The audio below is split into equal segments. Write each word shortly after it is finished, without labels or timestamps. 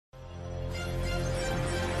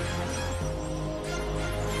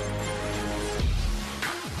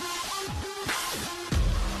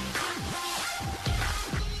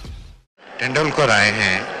तेंदुलकर आए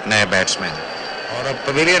हैं नए बैट्समैन और अब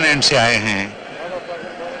पवेलियन एंड से आए हैं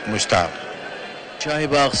Mushtaq.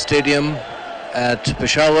 Shahibagh Stadium at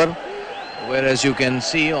Peshawar, where as you can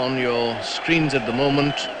see on your screens at the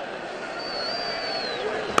moment,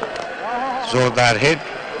 जोरदार हिट,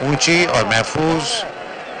 ऊंची और महफूज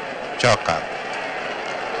चौका.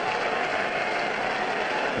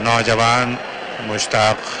 नौजवान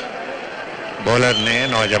मुश्ताक बॉलर ने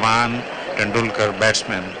नौजवान तेंदुलकर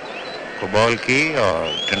बैट्समैन को बॉल की और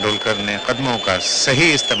तेंदुलकर ने कदमों का सही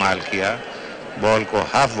इस्तेमाल किया, बॉल को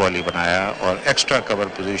हाफ वॉली बनाया और एक्स्ट्रा कवर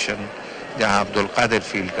पोजीशन जहां अब्दुल कादिर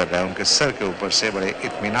फील्ड कर रहे हैं उनके सर के ऊपर से बड़े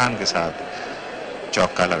इत्मीनान के साथ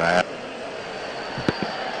चौका लगाया.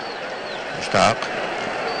 मुश्ताक,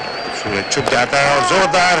 सूरज छुप जाता है और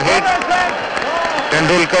जोरदार हिट,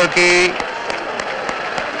 तेंदुलकर की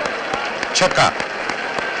छक्का.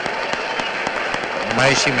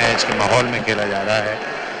 नुमाइशी मैच के माहौल में खेला जा रहा है,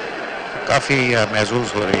 काफी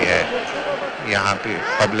महसूस हो रही है यहाँ पे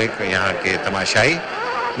पब्लिक, यहाँ के तमाशाई.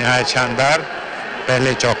 निहायत शानदार,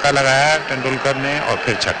 पहले चौका लगाया तेंदुलकर ने और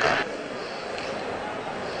फिर छक्का.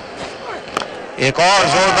 एक और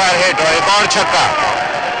जोरदार हिट और एक और छक्का.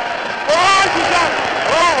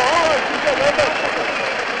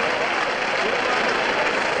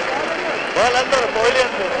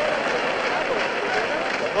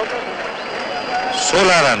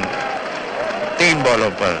 सोलह रन 3 बॉलों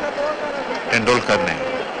पर तेंदुलकर ने.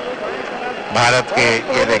 भारत के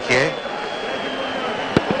ये देखिए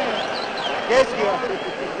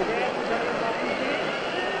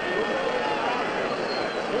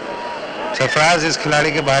सरफराज, इस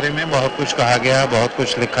खिलाड़ी के बारे में बहुत कुछ कहा गया, बहुत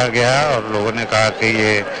कुछ लिखा गया और लोगों ने कहा कि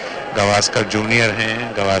ये गावस्कर जूनियर हैं,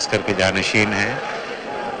 गावस्कर के जानशीन हैं,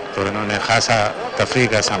 तो इन्होंने खासा तफरीह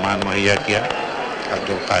का सामान मुहैया किया.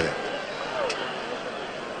 अब्दुल कादिर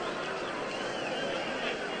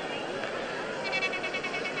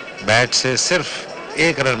बैट से सिर्फ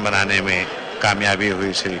 1 रन बनाने में कामयाबी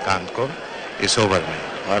हुई श्रीकांत को इस ओवर में.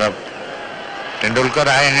 और अब तेंदुलकर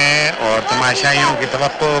आए हैं और तमाशाइयों की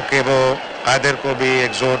तवक्को कि वो कादिर को भी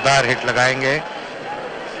एक जोरदार हिट लगाएंगे.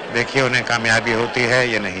 देखिए उन्हें कामयाबी होती है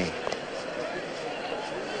या नहीं.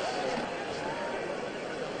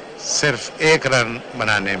 सिर्फ 1 रन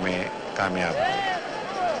बनाने में कामयाब हुए.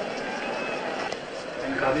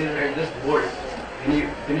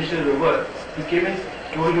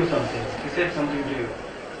 Told you something. He said something to you.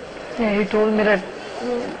 Yeah, he told me that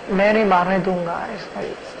मैं नहीं मारने दूंगा इसका.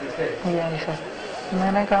 सर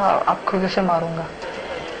मैंने कहा आपको कैसे मारूंगा,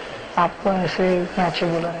 आपको ऐसे मैच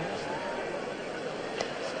बॉलर है.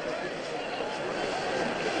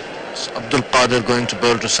 Abdul Qadir going to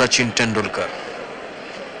bowl to Sachin Tendulkar.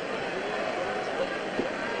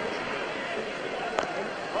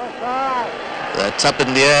 That's up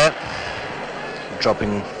in the air,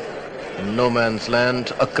 dropping in no man's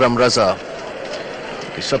land. Akram Raza,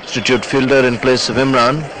 the substitute fielder in place of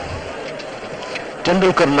Imran.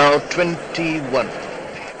 Tendulkar now 21.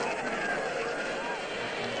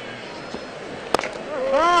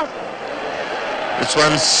 This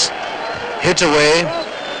one's hit away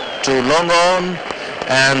to long on,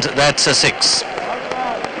 and that's a 6.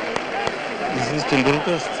 This is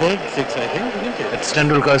Tendulkar's third 6, I think, isn't it? It's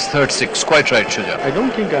Tendulkar's third 6. Quite right, Shuja. I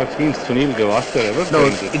don't think I've seen Sunil Gavaskar ever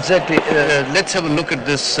playing this. Exactly. Let's have a look at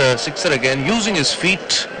this sixer again. Using his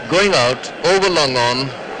feet, going out, over long on,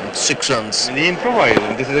 6 runs. And he improvised.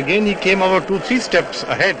 And this is again, he came over 2-3 steps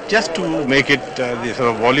ahead just to make it the sort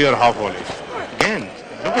of volley or half volley. Again,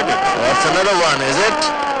 look at it. That's another one, is it?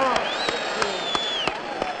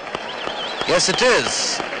 Yes, it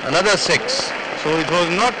is. Another 6. So it was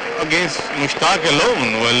not against Mushtaq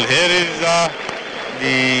alone. Well, here is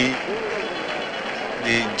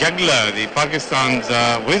the juggler, the Pakistan's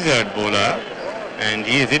wizard bowler, and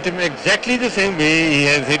he has hit him exactly the same way he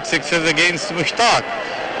has hit 6s against Mushtaq.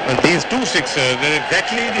 Well, these 2 6s, they're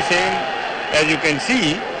exactly the same as you can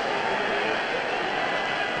see.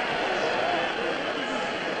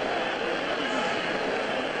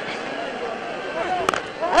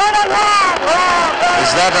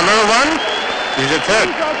 Is that another one? This is the third.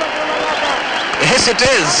 Yes, it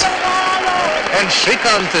is. And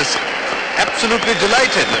Shrikant is absolutely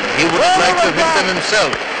delighted. He would have liked to hit them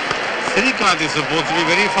himself. Shrikant is supposed to be a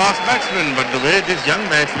very fast batsman, but the way this young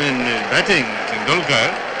batsman is batting, Tendulkar,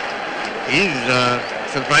 he's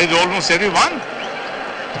surprised almost everyone.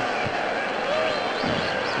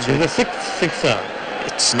 This is the 6th 6er.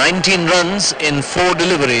 It's 19 runs in 4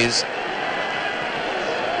 deliveries.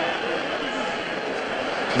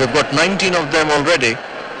 They've got 19 of them already.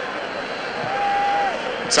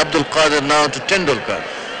 It's Abdul Qadir now to Tendulkar.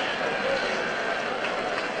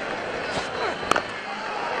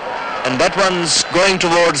 And that one's going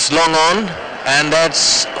towards long on, and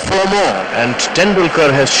that's 4 more. And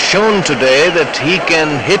Tendulkar has shown today that he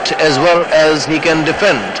can hit as well as he can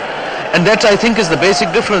defend. And that, I think, is the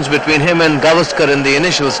basic difference between him and Gavaskar in the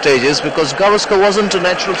initial stages, because Gavaskar wasn't a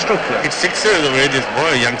natural stroke player. It's sixes the way this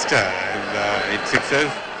boy, youngster, it's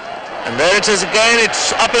sixes. And there it is again,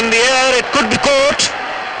 it's up in the air, it could be caught.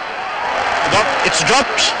 It's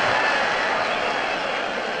dropped.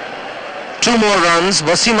 2 more runs.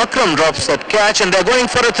 Wasim Akram drops that catch, and they're going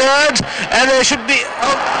for a third, and they should be...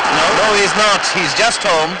 Oh, no, he's not. He's just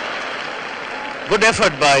home. Good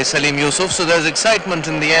effort by Salim Yusuf, so there's excitement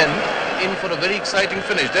in the end. In for a very exciting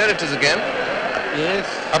finish. There it is again. Yes.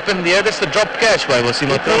 Up in the air, that's the dropped catch by Wasim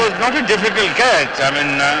Akram. It was not a difficult catch. I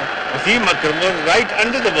mean, Wasim Akram was right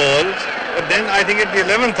under the ball, but then I think at the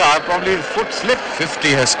 11th hour, probably his foot slipped.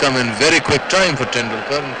 50 has come in very quick time for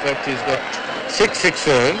Tendulkar. In fact, he's got 6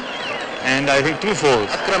 sixes and I think 2 fours.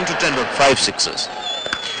 Akram to Tendulkar, 5 sixes.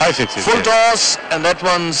 5 sixes. Full toss, and that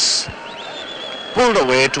one's pulled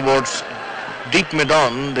away towards deep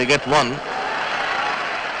mid-on. They get 1.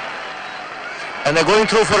 And they're going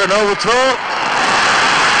through for an overthrow.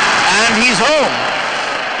 And he's home.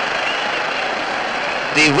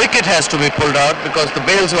 The wicket has to be pulled out because the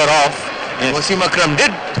bails were off. Yes. Wasim Akram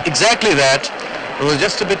did exactly that. It was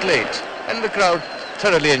just a bit late. And the crowd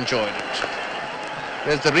thoroughly enjoyed it.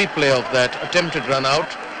 There's the replay of that attempted run out.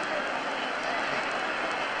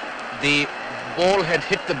 The ball had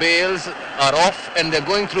hit the bails, are off, and they're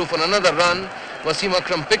going through for another run. Wasim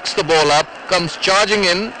Akram picks the ball up, comes charging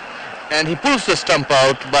in, and he pulls the stump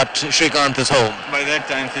out, but Shrikant is home. By that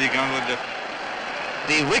time, Shrikant was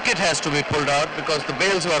the wicket has to be pulled out because the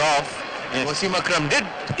bails were off. Yes. Wasim Akram did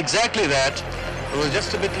exactly that. It was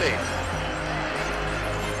just a bit late.